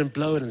flame and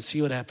blow it and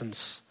see what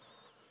happens.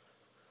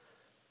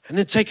 And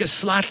then take a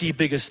slightly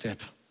bigger step.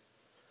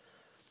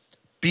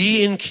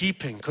 Be in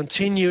keeping,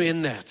 continue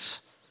in that.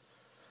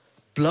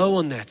 Blow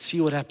on that, see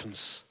what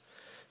happens.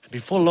 And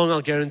before long,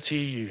 I'll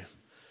guarantee you,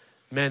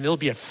 man, there'll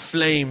be a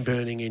flame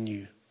burning in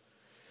you.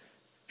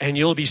 And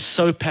you'll be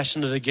so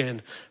passionate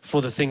again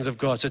for the things of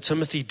God. So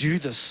Timothy, do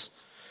this.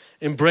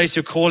 Embrace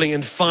your calling.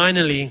 And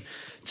finally,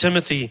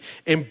 Timothy,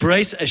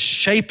 embrace a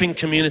shaping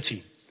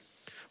community.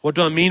 What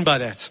do I mean by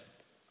that?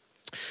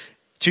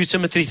 2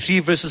 Timothy 3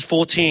 verses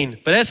 14.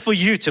 But as for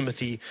you,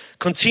 Timothy,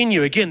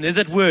 continue. Again, there's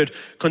that word.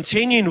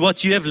 Continue in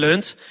what you have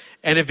learned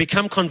and have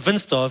become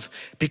convinced of,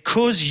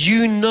 because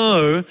you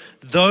know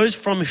those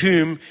from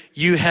whom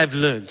you have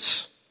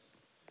learned.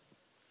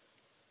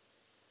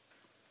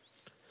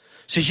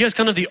 So here's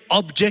kind of the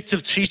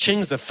objective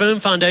teachings, the firm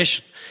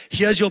foundation.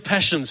 Here's your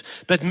passions.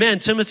 But man,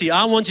 Timothy,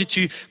 I want you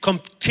to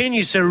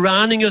continue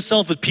surrounding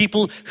yourself with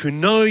people who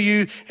know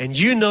you and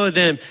you know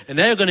them, and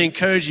they're going to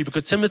encourage you,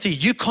 because Timothy,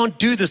 you can't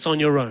do this on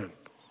your own.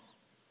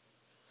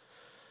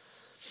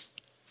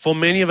 For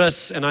many of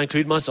us, and I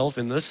include myself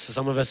in this,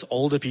 some of us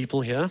older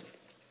people here,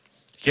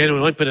 again, we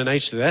won't put an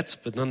age to that,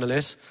 but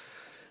nonetheless,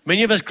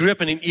 many of us grew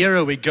up in an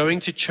era where going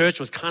to church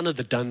was kind of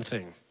the done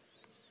thing.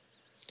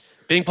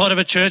 Being part of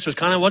a church was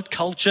kind of what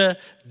culture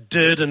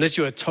did, unless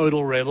you were a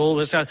total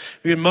rebel.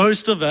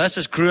 Most of us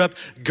just grew up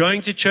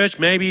going to church,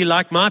 maybe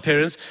like my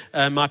parents.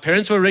 My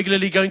parents were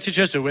regularly going to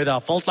church, so whether I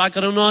felt like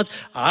it or not,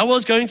 I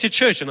was going to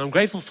church, and I'm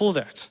grateful for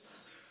that.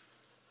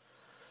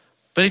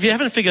 But if you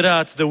haven't figured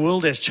out, the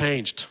world has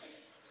changed.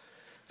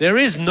 There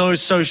is no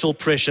social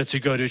pressure to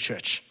go to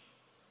church.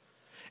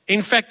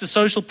 In fact, the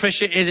social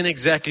pressure is in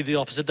exactly the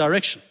opposite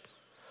direction.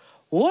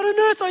 What on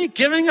earth are you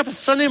giving up a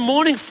Sunday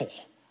morning for?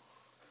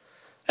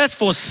 That's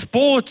for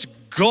sports,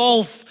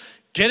 golf,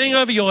 getting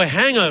over your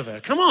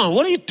hangover. Come on,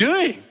 what are you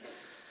doing?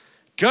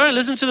 Go and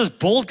listen to this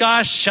bald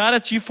guy shout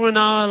at you for an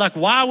hour. Like,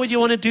 why would you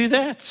want to do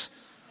that?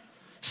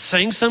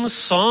 Sing some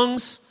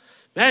songs.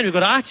 Man, we've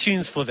got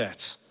iTunes for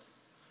that.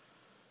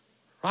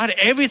 Right?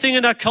 Everything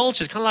in our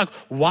culture is kind of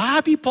like,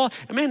 why be part?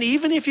 I mean,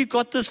 even if you've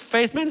got this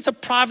faith, man, it's a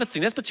private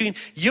thing. That's between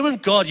you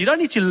and God. You don't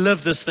need to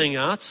live this thing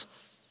out.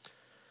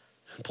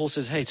 And Paul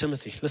says, hey,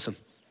 Timothy, listen.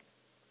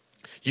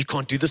 You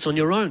can't do this on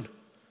your own.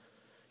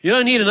 You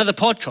don't need another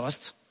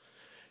podcast.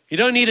 You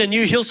don't need a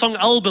new Hillsong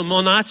album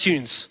on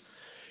iTunes.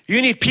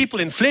 You need people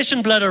in flesh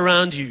and blood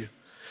around you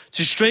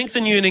to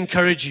strengthen you and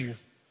encourage you.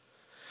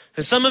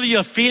 And some of you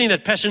are feeling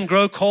that passion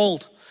grow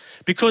cold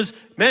because,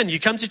 man, you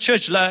come to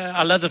church.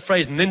 I love the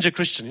phrase ninja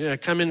Christian. You know,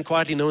 come in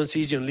quietly, no one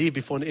sees you, and leave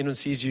before anyone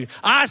sees you.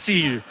 I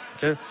see you.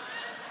 Okay?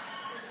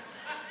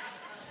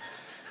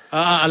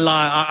 I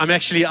lie.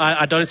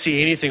 I don't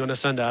see anything on a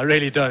Sunday. I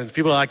really don't.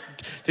 People are like,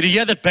 did you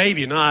hear that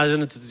baby? No, I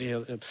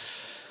didn't.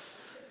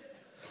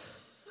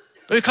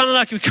 But we kind of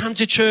like, we come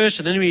to church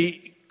and then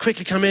we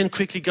quickly come in,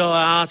 quickly go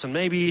out, and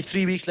maybe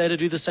 3 weeks later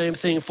do the same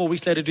thing, 4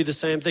 weeks later do the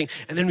same thing.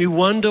 And then we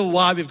wonder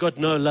why we've got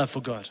no love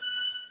for God.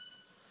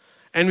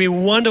 And we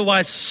wonder why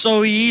it's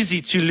so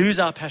easy to lose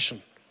our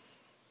passion.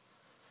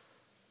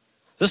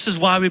 This is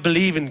why we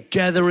believe in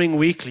gathering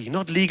weekly,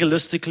 not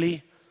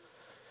legalistically.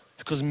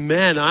 Because,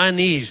 man, I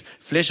need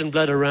flesh and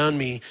blood around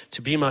me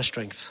to be my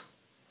strength.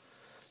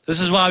 This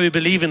is why we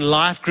believe in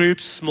life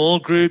groups, small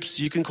groups.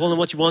 You can call them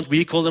what you want.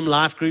 We call them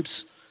life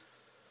groups.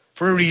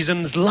 For a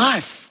reason, it's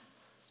life.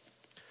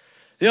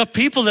 There are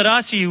people that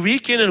I see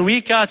week in and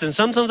week out, and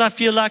sometimes I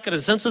feel like it,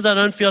 and sometimes I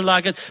don't feel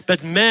like it.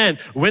 But man,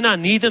 when I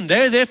need them,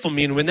 they're there for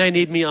me, and when they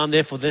need me, I'm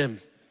there for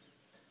them.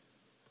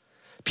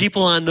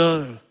 People I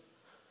know.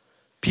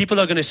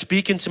 People are going to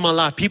speak into my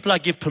life. People I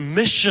give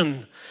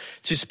permission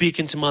to speak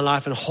into my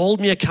life and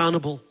hold me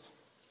accountable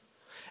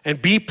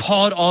and be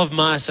part of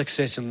my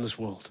success in this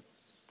world,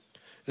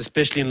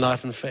 especially in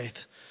life and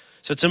faith.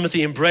 So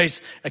Timothy, embrace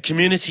a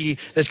community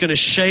that's going to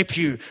shape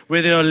you,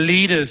 where there are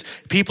leaders,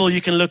 people you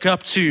can look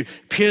up to,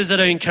 peers that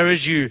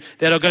encourage you,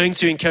 that are going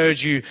to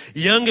encourage you,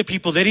 younger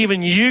people that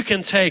even you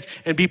can take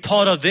and be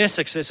part of their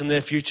success and their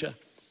future.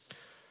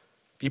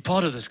 Be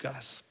part of this,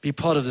 guys. Be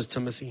part of this,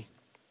 Timothy.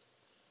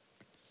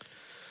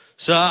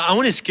 So I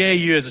want to scare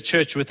you as a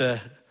church with a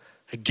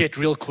get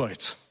real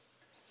quote.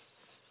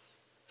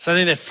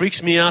 Something that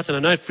freaks me out, and I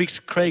know it freaks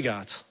Craig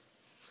out,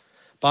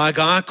 by a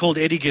guy called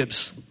Eddie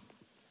Gibbs.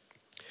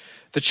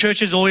 The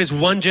church is always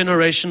one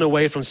generation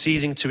away from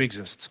ceasing to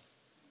exist.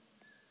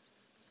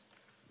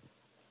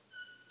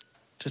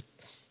 Just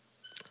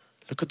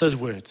look at those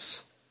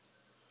words.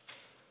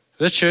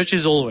 The church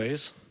is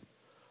always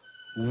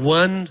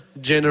one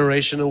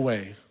generation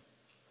away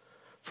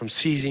from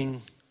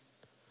ceasing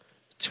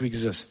to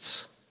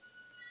exist.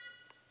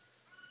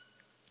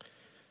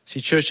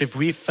 See, church, if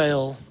we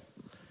fail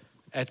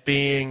at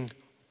being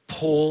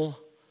Paul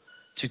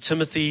to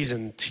Timothy's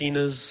and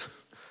Tina's,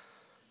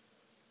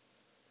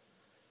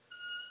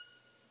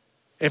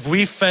 if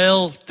we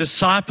fail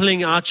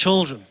discipling our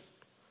children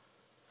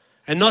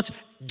and not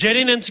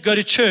getting them to go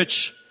to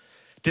church,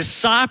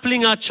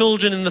 discipling our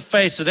children in the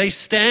faith so they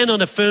stand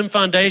on a firm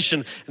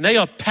foundation and they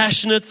are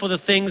passionate for the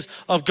things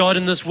of God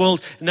in this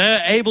world and they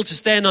are able to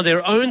stand on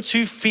their own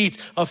 2 feet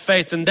of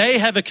faith and they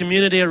have a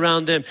community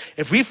around them.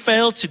 If we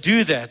fail to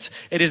do that,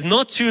 it is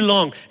not too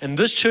long and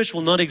this church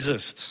will not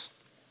exist.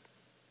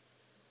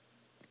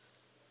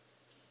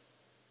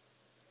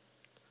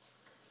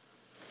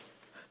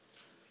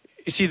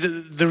 You see,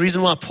 the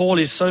reason why Paul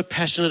is so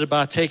passionate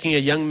about taking a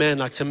young man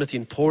like Timothy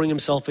and pouring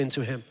himself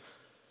into him,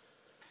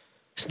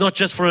 it's not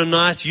just for a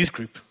nice youth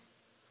group.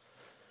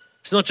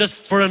 It's not just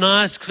for a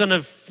nice kind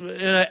of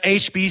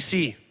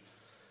HBC.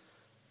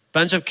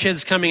 Bunch of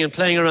kids coming and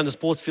playing around the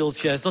sports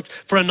fields here. It's not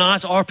for a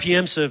nice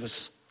RPM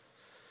service.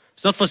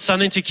 It's not for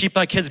something to keep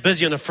our kids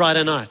busy on a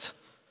Friday night.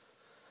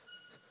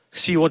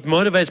 See, what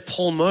motivates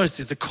Paul most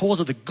is the cause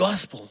of the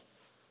gospel.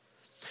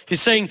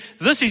 He's saying,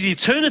 this is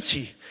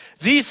eternity.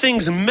 These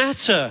things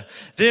matter.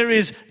 There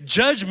is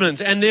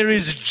judgment and there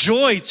is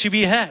joy to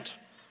be had.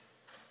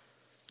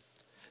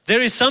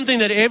 There is something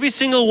that every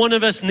single one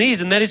of us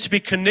needs, and that is to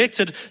be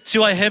connected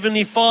to our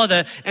Heavenly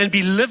Father and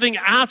be living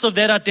out of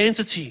that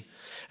identity.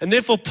 And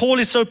therefore, Paul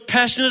is so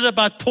passionate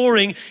about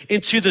pouring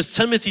into this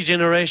Timothy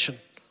generation.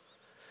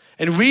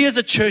 And we as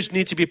a church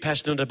need to be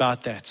passionate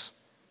about that.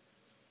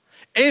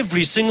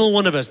 Every single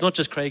one of us, not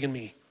just Craig and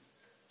me.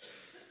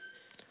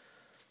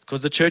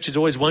 Because the church is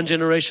always one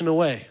generation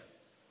away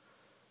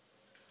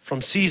from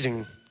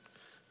ceasing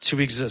to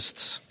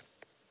exist.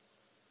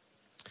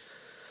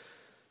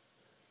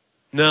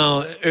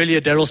 Now, earlier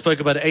Daryl spoke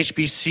about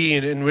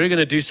HBC, and we're going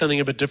to do something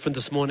a bit different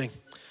this morning.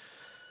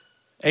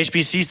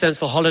 HBC stands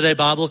for Holiday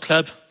Bible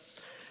Club,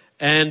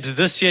 and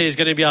this year is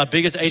going to be our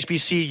biggest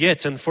HBC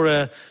yet. And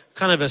for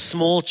kind of a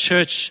small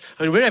church.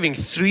 I mean, we're having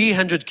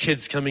 300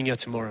 kids coming here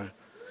tomorrow.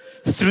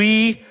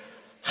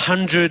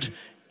 300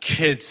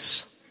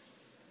 kids.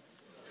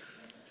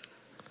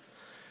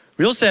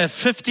 We also have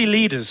 50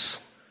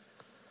 leaders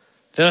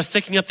that are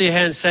sticking up their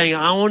hands saying,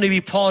 I want to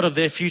be part of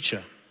their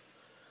future.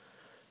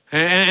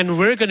 And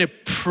we're going to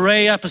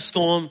pray up a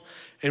storm,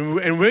 and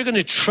we're going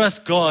to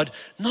trust God,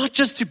 not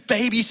just to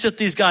babysit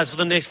these guys for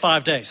the next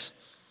 5 days.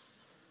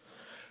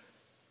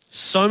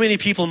 So many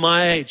people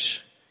my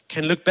age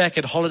can look back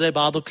at holiday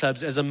Bible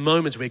clubs as a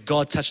moment where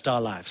God touched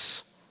our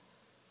lives.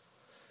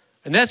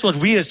 And that's what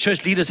we as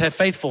church leaders have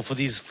faith for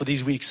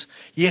these weeks.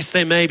 Yes,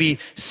 they may be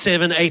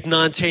 7, 8,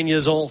 9, 10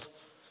 years old.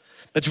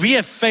 But we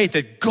have faith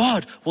that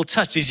God will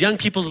touch these young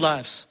people's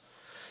lives.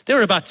 There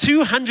are about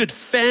 200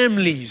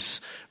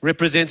 families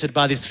represented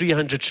by these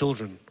 300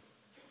 children.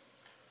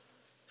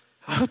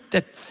 I hope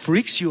that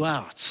freaks you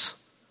out.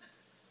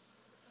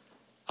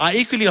 I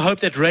equally hope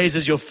that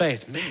raises your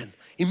faith. Man,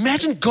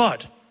 imagine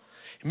God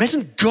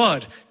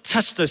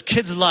touched those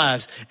kids'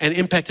 lives and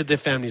impacted their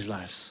families'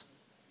 lives.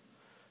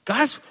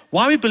 Guys,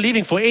 why are we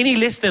believing for any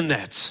less than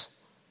that?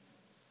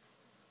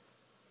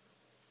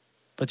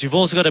 But you've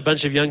also got a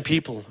bunch of young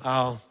people,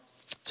 our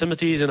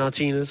Timothys and our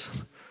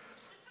Tinas,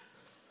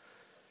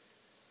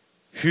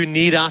 who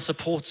need our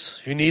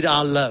support, who need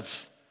our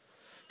love,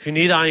 who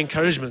need our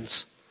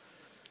encouragement,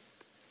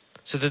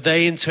 so that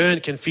they in turn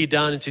can feed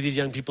down into these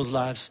young people's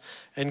lives.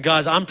 And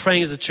guys, I'm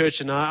praying as a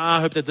church, and I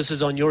hope that this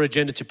is on your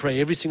agenda to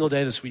pray every single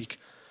day this week.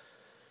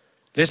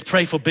 Let's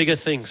pray for bigger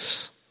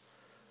things.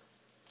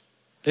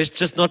 Let's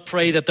just not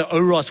pray that the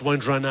Oros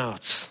won't run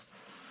out.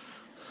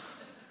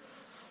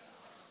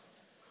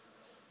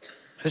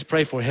 Let's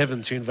pray for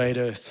heaven to invade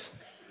earth.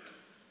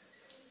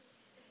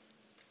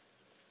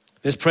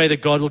 Let's pray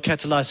that God will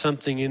catalyze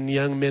something in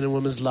young men and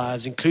women's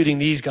lives, including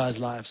these guys'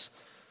 lives,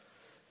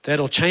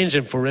 that'll change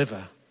them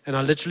forever. And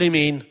I literally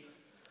mean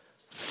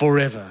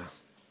forever.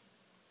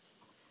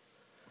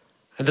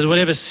 And that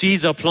whatever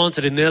seeds are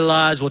planted in their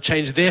lives will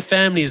change their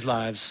families'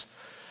 lives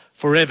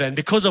forever. And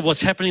because of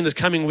what's happening this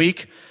coming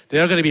week,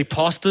 there are going to be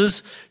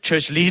pastors,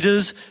 church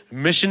leaders,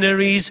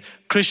 missionaries,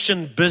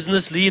 Christian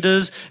business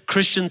leaders,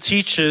 Christian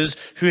teachers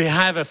who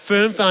have a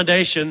firm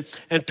foundation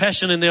and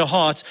passion in their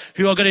hearts,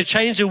 who are going to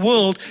change the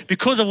world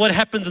because of what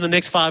happens in the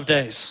next 5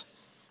 days.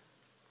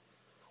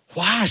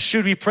 Why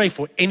should we pray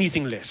for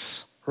anything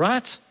less,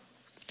 right?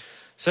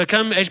 So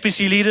come,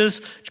 HBC leaders,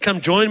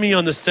 come join me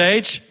on the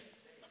stage.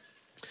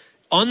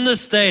 On the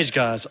stage,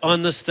 guys,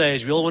 on the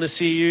stage. We all want to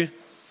see you.